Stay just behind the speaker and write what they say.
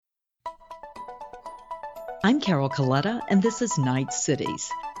I'm Carol Coletta, and this is Night Cities.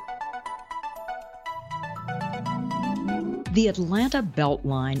 The Atlanta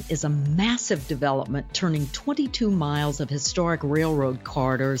Beltline is a massive development turning 22 miles of historic railroad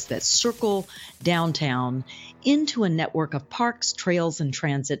corridors that circle downtown into a network of parks, trails, and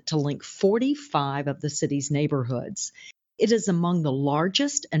transit to link 45 of the city's neighborhoods. It is among the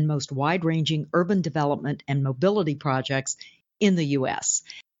largest and most wide-ranging urban development and mobility projects in the U.S.,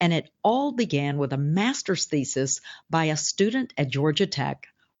 and it all began with a master's thesis by a student at Georgia Tech,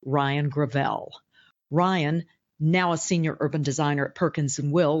 Ryan Gravel. Ryan, now a senior urban designer at Perkins &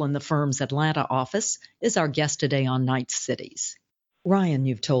 Will in the firm's Atlanta office, is our guest today on Night Cities. Ryan,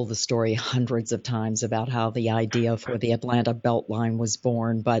 you've told the story hundreds of times about how the idea for the Atlanta Beltline was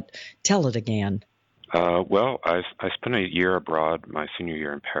born, but tell it again. I spent a year abroad, my senior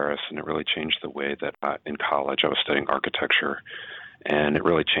year in Paris, and it really changed the way that in college I was studying architecture. And it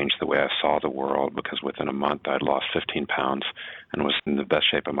really changed the way I saw the world because within a month I'd lost 15 pounds and was in the best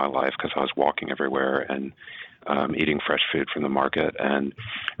shape of my life because I was walking everywhere and eating fresh food from the market, and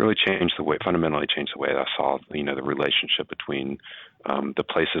really fundamentally changed the way I saw, the relationship between the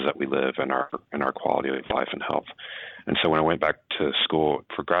places that we live and our quality of life and health. And so when I went back to school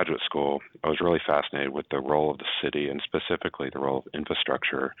for graduate school, I was really fascinated with the role of the city and specifically the role of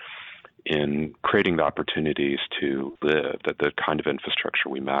infrastructure in creating the opportunities to live, that the kind of infrastructure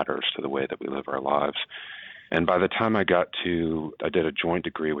we matters to the way that we live our lives. And by the time I did a joint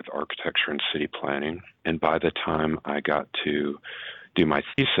degree with architecture and city planning, and by the time I got to do my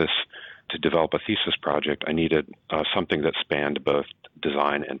thesis, to develop a thesis project, I needed something that spanned both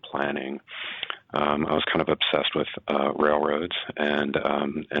design and planning. I was kind of obsessed with railroads and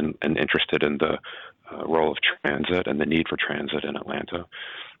interested in the role of transit and the need for transit in Atlanta.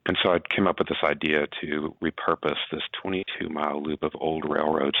 And so I came up with this idea to repurpose this 22-mile loop of old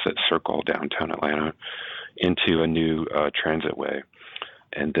railroads that circle downtown Atlanta into a new transit way.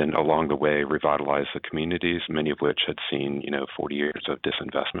 And then along the way, revitalize the communities, many of which had seen, 40 years of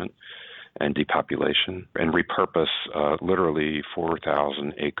disinvestment and depopulation, and repurpose literally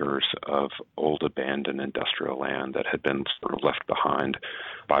 4,000 acres of old abandoned industrial land that had been sort of left behind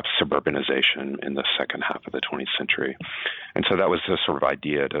by suburbanization in the second half of the 20th century. And so that was the sort of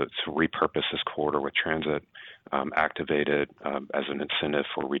idea to repurpose this corridor with transit, activate it as an incentive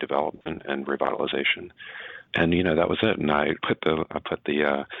for redevelopment and revitalization. And, that was it. And I put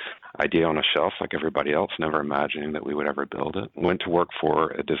the idea on a shelf like everybody else, never imagining that we would ever build it. Went to work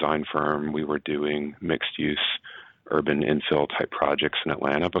for a design firm. We were doing mixed-use urban infill type projects in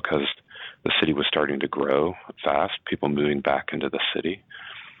Atlanta because the city was starting to grow fast, people moving back into the city.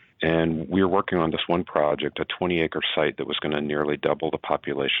 And we were working on this one project, a 20-acre site that was going to nearly double the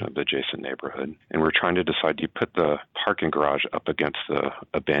population of the adjacent neighborhood. And we were trying to decide, do you put the parking garage up against the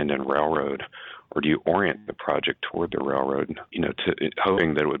abandoned railroad, or do you orient the project toward the railroad,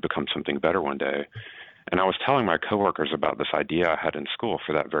 hoping that it would become something better one day? And I was telling my coworkers about this idea I had in school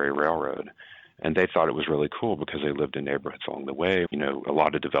for that very railroad. And they thought it was really cool because they lived in neighborhoods along the way. A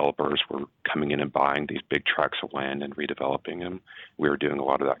lot of developers were coming in and buying these big tracts of land and redeveloping them. We were doing a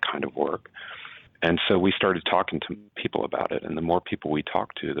lot of that kind of work. And so we started talking to people about it. And the more people we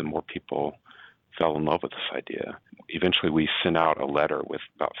talked to, the more people fell in love with this idea. Eventually, we sent out a letter with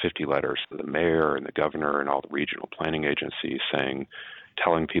about 50 letters to the mayor and the governor and all the regional planning agencies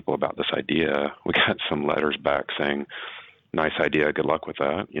telling people about this idea. We got some letters back saying, nice idea, good luck with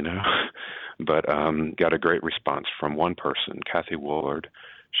that, But got a great response from one person, Kathy Woolard.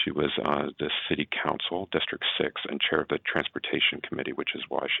 She was the city council, District 6, and chair of the transportation committee, which is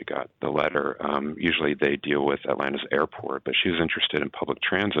why she got the letter. Usually they deal with Atlanta's airport, but she was interested in public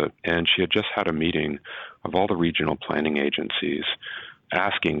transit. And she had just had a meeting of all the regional planning agencies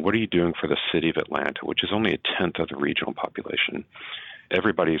asking, what are you doing for the city of Atlanta, which is only a tenth of the regional population?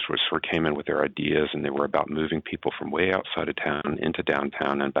 Everybody sort of came in with their ideas, and they were about moving people from way outside of town into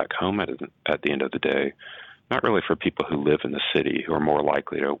downtown and back home at the end of the day. Not really for people who live in the city, who are more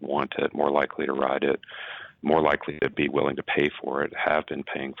likely to want it, more likely to ride it, more likely to be willing to pay for it, have been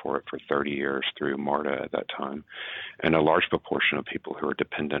paying for it for 30 years through MARTA at that time, and a large proportion of people who are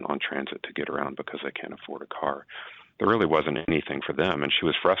dependent on transit to get around because they can't afford a car. There really wasn't anything for them, and she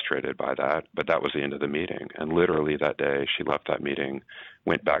was frustrated by that, but that was the end of the meeting. And literally that day, she left that meeting,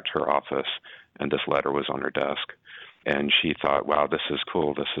 went back to her office, and this letter was on her desk. And she thought, wow, this is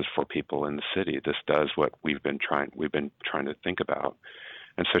cool. This is for people in the city. This does what we've been trying to think about.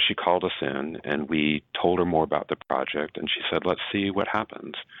 And so she called us in, and we told her more about the project, and she said, let's see what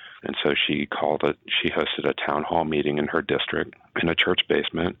happens. And so she hosted a town hall meeting in her district in a church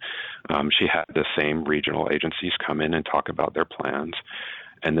basement. She had the same regional agencies come in and talk about their plans.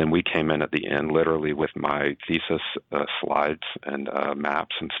 And then we came in at the end, literally with my thesis slides and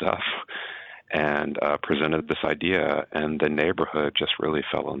maps and stuff, and presented this idea. And the neighborhood just really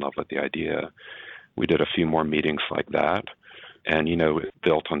fell in love with the idea. We did a few more meetings like that, and, it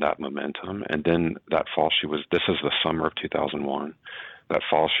built on that momentum. And then that fall, this is the summer of 2001. That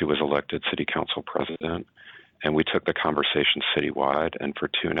fall, she was elected city council president, and we took the conversation citywide. And for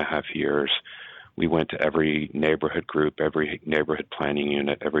 2.5 years, we went to every neighborhood group, every neighborhood planning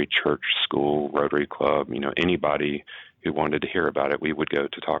unit, every church, school, Rotary Club, anybody who wanted to hear about it, we would go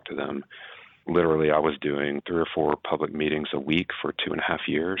to talk to them. Literally, I was doing 3 or 4 public meetings a week for 2.5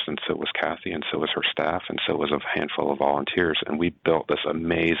 years, and so was Kathy, and so was her staff, and so was a handful of volunteers. And we built this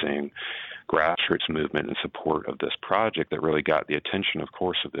amazing grassroots movement in support of this project that really got the attention, of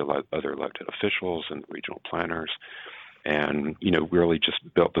course, of the other elected officials and regional planners. And, really just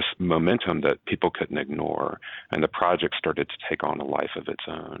built this momentum that people couldn't ignore. And the project started to take on a life of its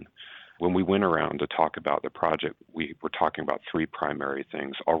own. When we went around to talk about the project, we were talking about 3 primary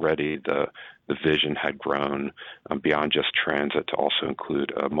things. Already the vision had grown beyond just transit to also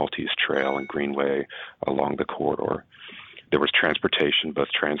include a multi-use trail and greenway along the corridor. There was transportation, both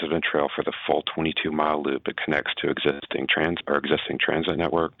transit and trail, for the full 22-mile loop. It connects to existing transit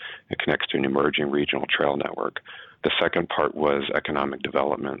network. It connects to an emerging regional trail network. The second part was economic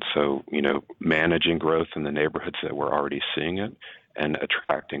development. So, managing growth in the neighborhoods that were already seeing it and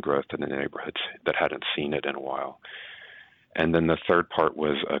attracting growth in the neighborhoods that hadn't seen it in a while. And then the third part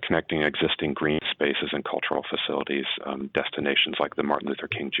was connecting existing green spaces and cultural facilities, destinations like the Martin Luther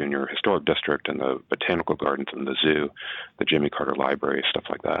King Jr. Historic District and the Botanical Gardens and the zoo, the Jimmy Carter Library, stuff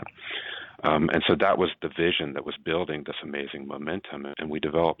like that. And so that was the vision that was building this amazing momentum. And we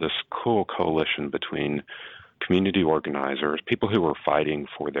developed this cool coalition between community organizers, people who were fighting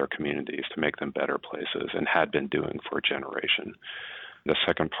for their communities to make them better places and had been doing for a generation. The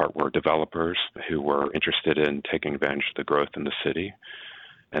second part were developers who were interested in taking advantage of the growth in the city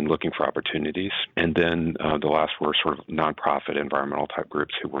and looking for opportunities. And then the last were sort of nonprofit environmental type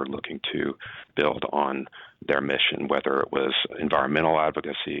groups who were looking to build on their mission, whether it was environmental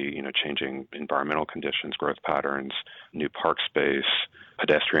advocacy, changing environmental conditions, growth patterns, new park space,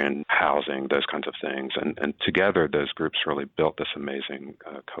 pedestrian housing, those kinds of things. And together, those groups really built this amazing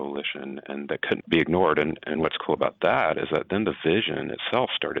coalition, and that couldn't be ignored. And what's cool about that is that then the vision itself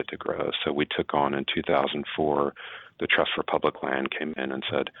started to grow. So we took on in 2004, the Trust for Public Land came in and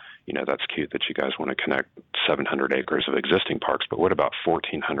said, that's cute that you guys want to connect 700 acres of existing parks, but what about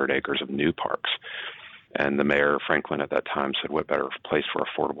 1,400 acres of new parks? And the mayor, Franklin, at that time said, what better place for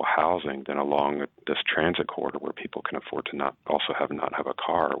affordable housing than along this transit corridor where people can afford to not have a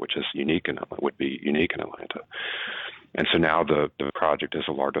car, which is would be unique in Atlanta. And so now the project is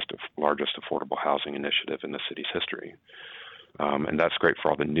the largest affordable housing initiative in the city's history. And that's great for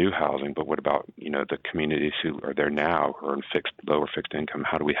all the new housing, but what about, the communities who are there now who are in lower fixed income?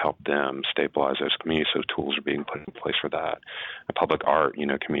 How do we help them stabilize those communities? So tools are being put in place for that. And public art,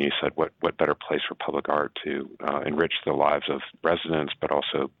 community said, what better place for public art to enrich the lives of residents, but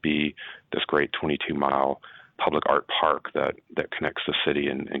also be this great 22-mile public art park that connects the city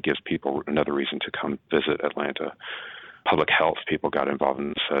and gives people another reason to come visit Atlanta. Public health people got involved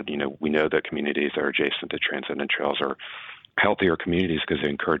and said, we know that communities that are adjacent to transit and trails are healthier communities because they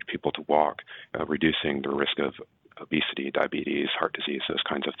encourage people to walk, reducing the risk of obesity, diabetes, heart disease, those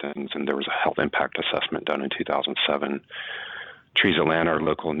kinds of things. And there was a health impact assessment done in 2007. Trees Atlanta, our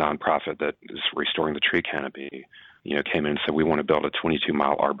local nonprofit that is restoring the tree canopy, came in and said, we want to build a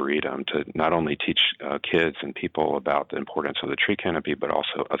 22-mile arboretum to not only teach kids and people about the importance of the tree canopy, but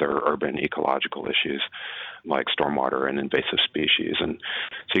also other urban ecological issues like stormwater and invasive species. And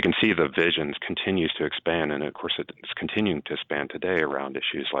so you can see the visions continues to expand, and of course it's continuing to expand today around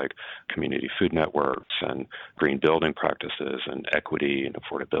issues like community food networks and green building practices and equity and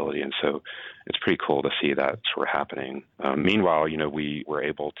affordability. And so it's pretty cool to see that sort of happening. Meanwhile, we were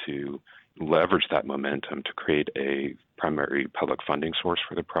able to leverage that momentum to create a primary public funding source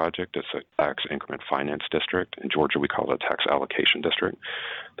for the project. It's a tax increment finance district. In Georgia, we call it a tax allocation district.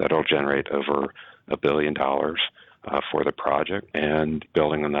 That'll generate over $1 billion for the project and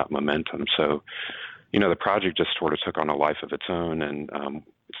building on that momentum. So, the project just sort of took on a life of its own, and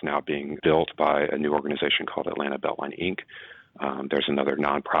it's now being built by a new organization called Atlanta Beltline, Inc. There's another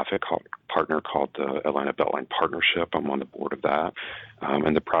nonprofit partner called the Atlanta Beltline Partnership. I'm on the board of that.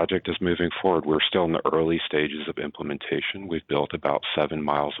 And the project is moving forward. We're still in the early stages of implementation. We've built about 7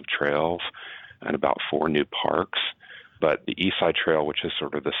 miles of trails and about 4 new parks. But the East Side Trail, which is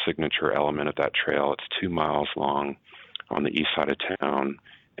sort of the signature element of that trail, it's 2 miles long on the east side of town.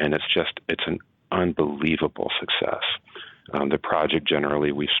 And it's an unbelievable success. The project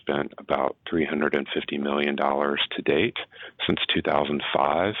generally, we've spent about $350 million to date since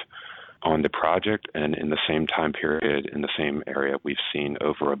 2005 on the project, and in the same time period, in the same area, we've seen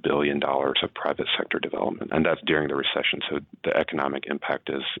over $1 billion of private sector development, and that's during the recession. So the economic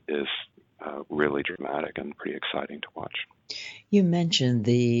impact is really dramatic and pretty exciting to watch. You mentioned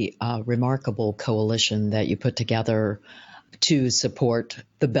the remarkable coalition that you put together to support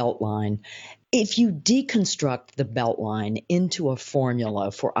the Beltline. If you deconstruct the Beltline into a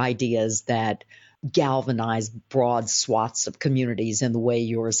formula for ideas that galvanize broad swaths of communities in the way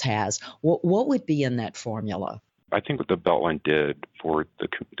yours has, what would be in that formula? I think what the Beltline did for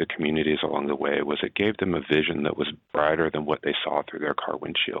the communities along the way was it gave them a vision that was brighter than what they saw through their car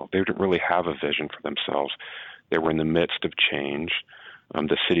windshield. They didn't really have a vision for themselves. They were in the midst of change.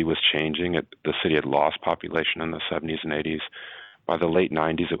 The city was changing. The city had lost population in the 70s and 80s. By the late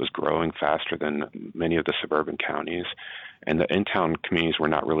 90s, it was growing faster than many of the suburban counties. And the in-town communities were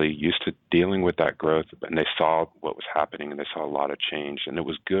not really used to dealing with that growth, and they saw what was happening, and they saw a lot of change. And it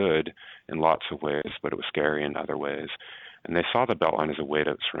was good in lots of ways, but it was scary in other ways. And they saw the Beltline as a way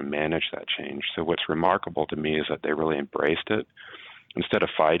to sort of manage that change. So what's remarkable to me is that they really embraced it. Instead of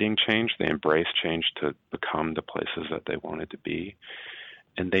fighting change, they embraced change to become the places that they wanted to be.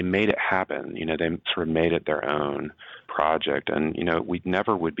 And they made it happen. They sort of made it their own project. And, we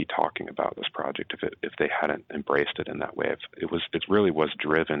never would be talking about this project if they hadn't embraced it in that way. It really was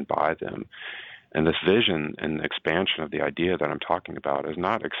driven by them. And this vision and expansion of the idea that I'm talking about is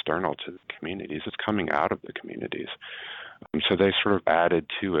not external to the communities. It's coming out of the communities. So they sort of added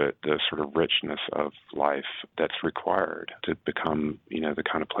to it the sort of richness of life that's required to become, the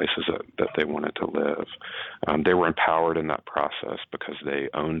kind of places that they wanted to live. They were empowered in that process because they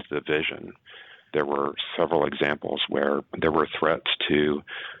owned the vision. There were several examples where there were threats to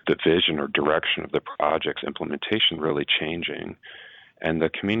the vision or direction of the project's implementation really changing. And the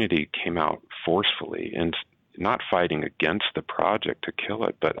community came out forcefully and not fighting against the project to kill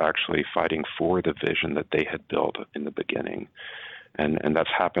it, but actually fighting for the vision that they had built in the beginning. And that's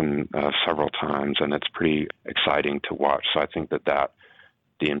happened several times, and it's pretty exciting to watch. So I think that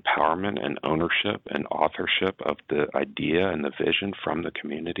the empowerment and ownership and authorship of the idea and the vision from the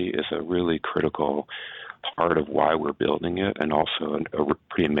community is a really critical part of why we're building it, and also a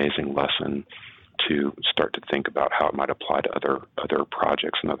pretty amazing lesson to start to think about how it might apply to other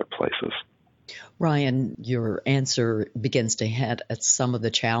projects in other places. Ryan, your answer begins to hint at some of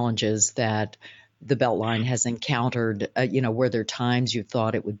the challenges that the Beltline has encountered. Were there times you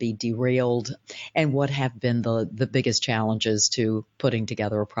thought it would be derailed? And what have been the biggest challenges to putting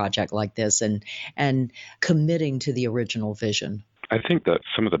together a project like this and committing to the original vision? I think that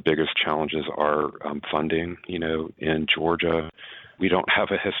some of the biggest challenges are funding. In Georgia, we don't have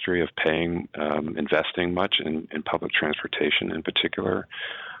a history of investing much in public transportation, in particular,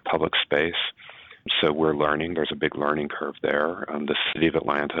 public space. So we're learning. There's a big learning curve there. The city of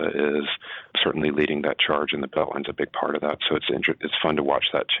Atlanta is certainly leading that charge, and the Beltline's a big part of that. So it's fun to watch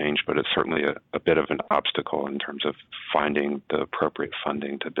that change, but it's certainly a bit of an obstacle in terms of finding the appropriate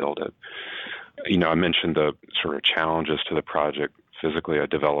funding to build it. I mentioned the sort of challenges to the project. Physically, a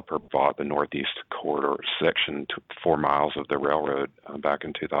developer bought the Northeast Corridor section, 4 miles of the railroad back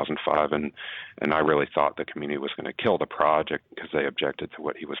in 2005, and I really thought the community was going to kill the project because they objected to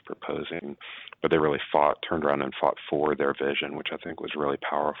what he was proposing. But they really turned around and fought for their vision, which I think was really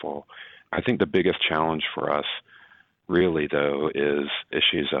powerful. I think the biggest challenge for us really, though, is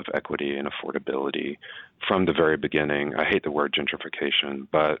issues of equity and affordability. From the very beginning, I hate the word gentrification,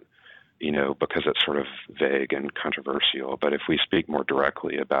 but because it's sort of vague and controversial. But if we speak more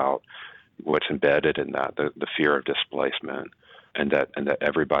directly about what's embedded in that, the fear of displacement, and that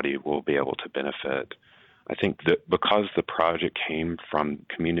everybody will be able to benefit, I think that because the project came from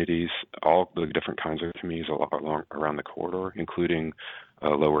communities, all the different kinds of communities around the corridor, including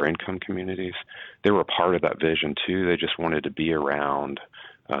lower income communities, they were part of that vision too. They just wanted to be around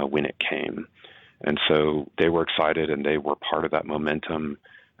when it came. And so they were excited, and they were part of that momentum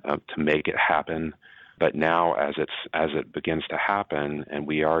to make it happen. But now, as it begins to happen, and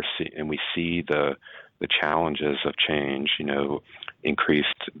we see the challenges of change,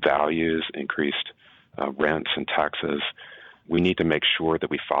 increased values, increased rents and taxes, we need to make sure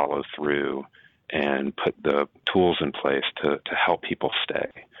that we follow through and put the tools in place to help people stay.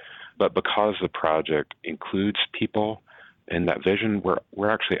 But because the project includes people in that vision,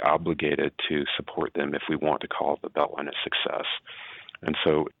 we're actually obligated to support them if we want to call the Beltline a success. And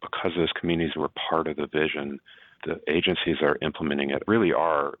so because those communities were part of the vision, the agencies that are implementing it really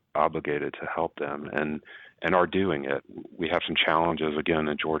are obligated to help them and are doing it. We have some challenges, again,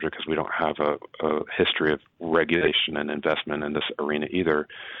 in Georgia because we don't have a history of regulation and investment in this arena either.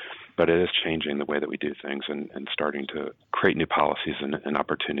 But it is changing the way that we do things and starting to create new policies and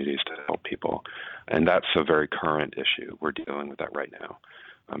opportunities to help people. And that's a very current issue. We're dealing with that right now.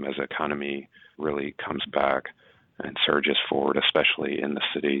 As the economy really comes back and surges forward, especially in the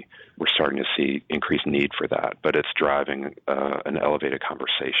city, we're starting to see increased need for that. But it's driving an elevated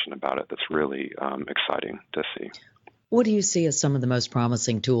conversation about it that's really exciting to see. What do you see as some of the most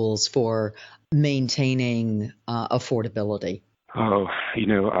promising tools for maintaining affordability? Oh,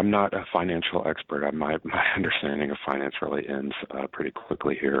 I'm not a financial expert. My understanding of finance really ends pretty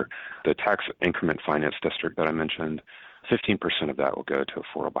quickly here. The tax increment finance district that I mentioned, 15% of that will go to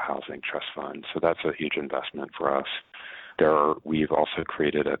affordable housing trust fund. So that's a huge investment for us. We've also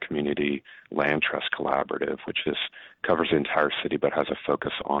created a community land trust collaborative, which covers the entire city but has a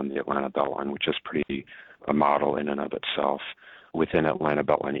focus on the Atlanta Beltline, which is pretty a model in and of itself. Within Atlanta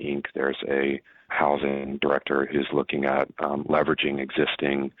Beltline Inc., there's a housing director who's looking at leveraging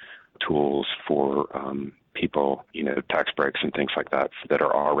existing tools for people, tax breaks and things like that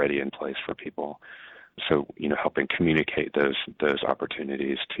are already in place for people. So, helping communicate those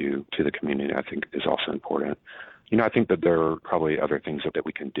opportunities to the community, I think, is also important. I think that there are probably other things that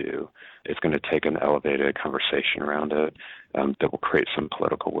we can do. It's going to take an elevated conversation around it that will create some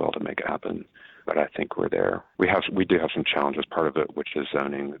political will to make it happen. But I think we're there. We do have some challenges. Part of it, which is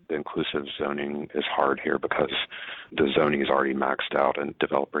zoning. The inclusive zoning is hard here because the zoning is already maxed out, and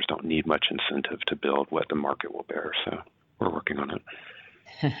developers don't need much incentive to build what the market will bear. So we're working on it.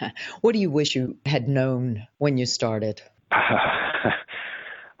 What do you wish you had known when you started?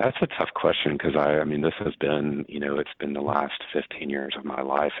 That's a tough question because this has been, it's been the last 15 years of my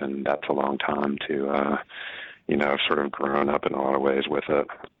life, and that's a long time to, I've sort of grown up in a lot of ways with it.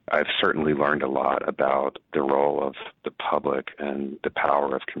 I've certainly learned a lot about the role of the public and the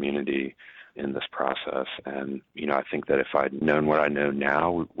power of community in this process. And, I think that if I'd known what I know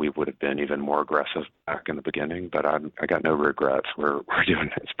now, we would have been even more aggressive back in the beginning, but I got no regrets. We're doing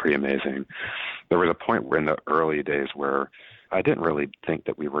it. It's pretty amazing. There was a point in the early days where I didn't really think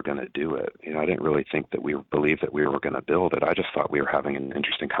that we were going to do it. I didn't really think that we believed that we were going to build it. I just thought we were having an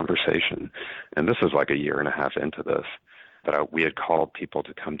interesting conversation. And this was like a year and a half into this. But we had called people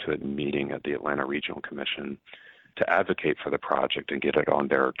to come to a meeting at the Atlanta Regional Commission to advocate for the project and get it on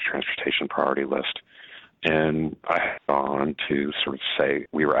their transportation priority list. And I had gone to sort of say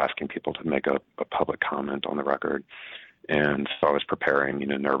we were asking people to make a public comment on the record. And so I was preparing,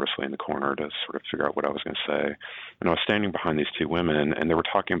 nervously in the corner to sort of figure out what I was going to say. And I was standing behind these two women, and they were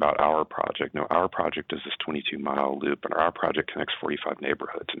talking about our project. Now, our project is this 22-mile loop, and our project connects 45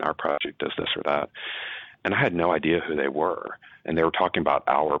 neighborhoods, and our project does this or that. And I had no idea who they were, and they were talking about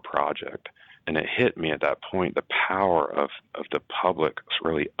our project. And it hit me at that point, the power of the public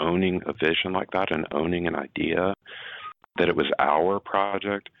really owning a vision like that and owning an idea, that it was our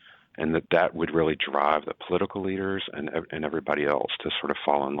project, and that would really drive the political leaders and everybody else to sort of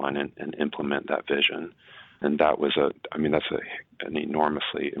fall in line and implement that vision. And that was that's an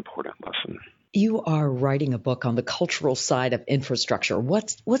enormously important lesson. You are writing a book on the cultural side of infrastructure.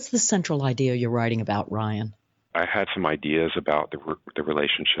 What's the central idea you're writing about, Ryan? I had some ideas about the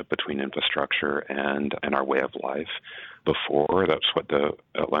relationship between infrastructure and our way of life before. That's what the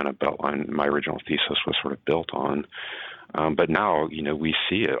Atlanta Beltline, my original thesis, was sort of built on. But now, we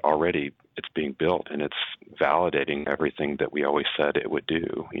see it already. It's being built, and it's validating everything that we always said it would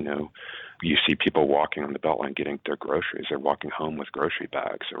do. You see people walking on the Beltline getting their groceries. They're walking home with grocery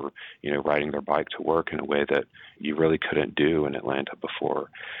bags or, riding their bike to work in a way that you really couldn't do in Atlanta before.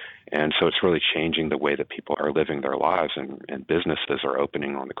 And so it's really changing the way that people are living their lives, and businesses are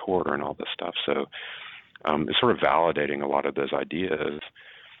opening on the corridor and all this stuff. So it's sort of validating a lot of those ideas.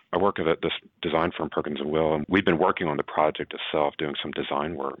 I work at this design firm, Perkins & Will, and we've been working on the project itself, doing some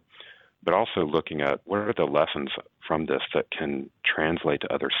design work, but also looking at what are the lessons from this that can translate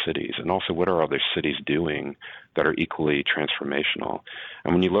to other cities, and also what are other cities doing that are equally transformational.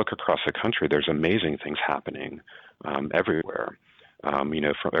 And when you look across the country, there's amazing things happening everywhere.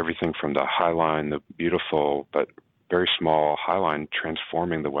 From everything from the High Line, the beautiful but very small High Line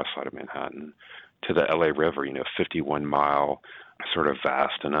transforming the west side of Manhattan, to the LA River, 51-mile sort of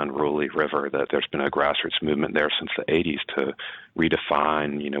vast and unruly river that there's been a grassroots movement there since the 80s to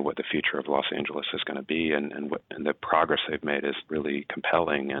redefine, what the future of Los Angeles is going to be, and the progress they've made is really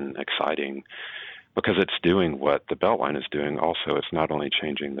compelling and exciting. because it's doing what the Beltline is doing. Also, it's not only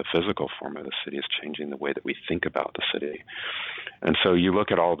changing the physical form of the city, it's changing the way that we think about the city. And so you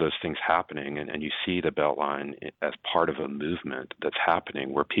look at all those things happening, and you see the Beltline as part of a movement that's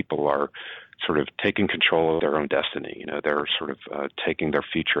happening where people are sort of taking control of their own destiny. You know, they're sort of taking their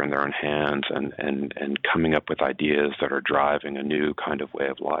future in their own hands and coming up with ideas that are driving a new kind of way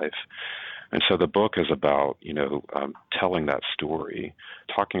of life. And so the book is about, telling that story,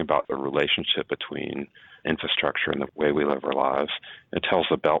 talking about the relationship between infrastructure and the way we live our lives. It tells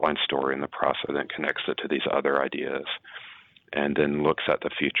the Beltline story in the process, and then connects it to these other ideas, and then looks at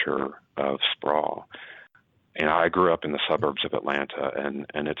the future of sprawl. And I grew up in the suburbs of Atlanta,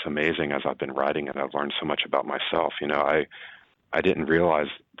 and it's amazing as I've been writing it, I've learned so much about myself. I didn't realize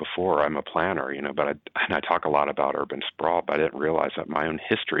before, I'm a planner, and I talk a lot about urban sprawl, but I didn't realize that my own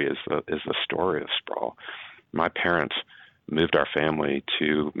history is the story of sprawl. My parents moved our family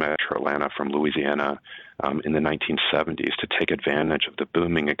to Metro Atlanta from Louisiana in the 1970s to take advantage of the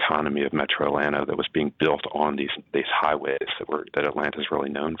booming economy of Metro Atlanta that was being built on these highways that Atlanta is really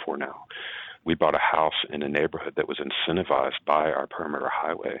known for now. We bought a house in a neighborhood that was incentivized by our perimeter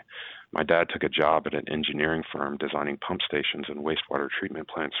highway. My dad took a job at an engineering firm designing pump stations and wastewater treatment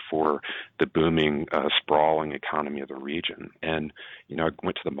plants for the booming, sprawling economy of the region. And, I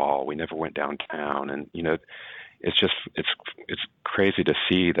went to the mall. We never went downtown. And, it's crazy to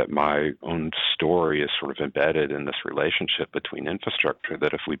see that my own story is sort of embedded in this relationship between infrastructure,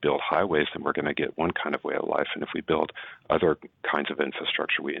 that if we build highways, then we're going to get one kind of way of life. And if we build other kinds of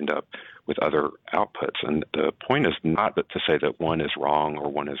infrastructure, we end up with other outputs. And the point is not to say that one is wrong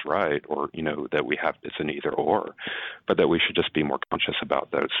or one is right, or, that it's an either or, but that we should just be more conscious about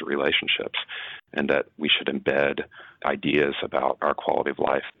those relationships, and that we should embed ideas about our quality of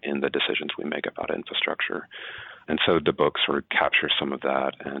life in the decisions we make about infrastructure. And so the book sort of captures some of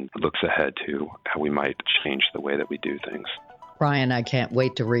that and looks ahead to how we might change the way that we do things. Brian, I can't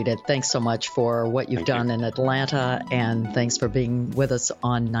wait to read it. Thanks so much for what you've done in Atlanta, and thanks for being with us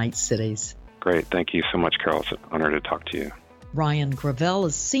on Night Cities. Great. Thank you so much, Carol. It's an honor to talk to you. Ryan Gravel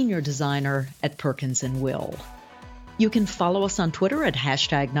is Senior Designer at Perkins & Will. You can follow us on Twitter at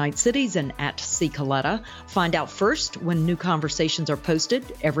 #NightCities and @CColetta. Find out first when new conversations are posted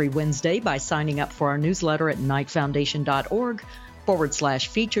every Wednesday by signing up for our newsletter at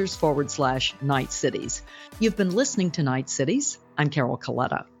knightfoundation.org/features/Night Cities. You've been listening to Night Cities. I'm Carol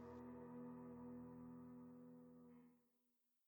Coletta.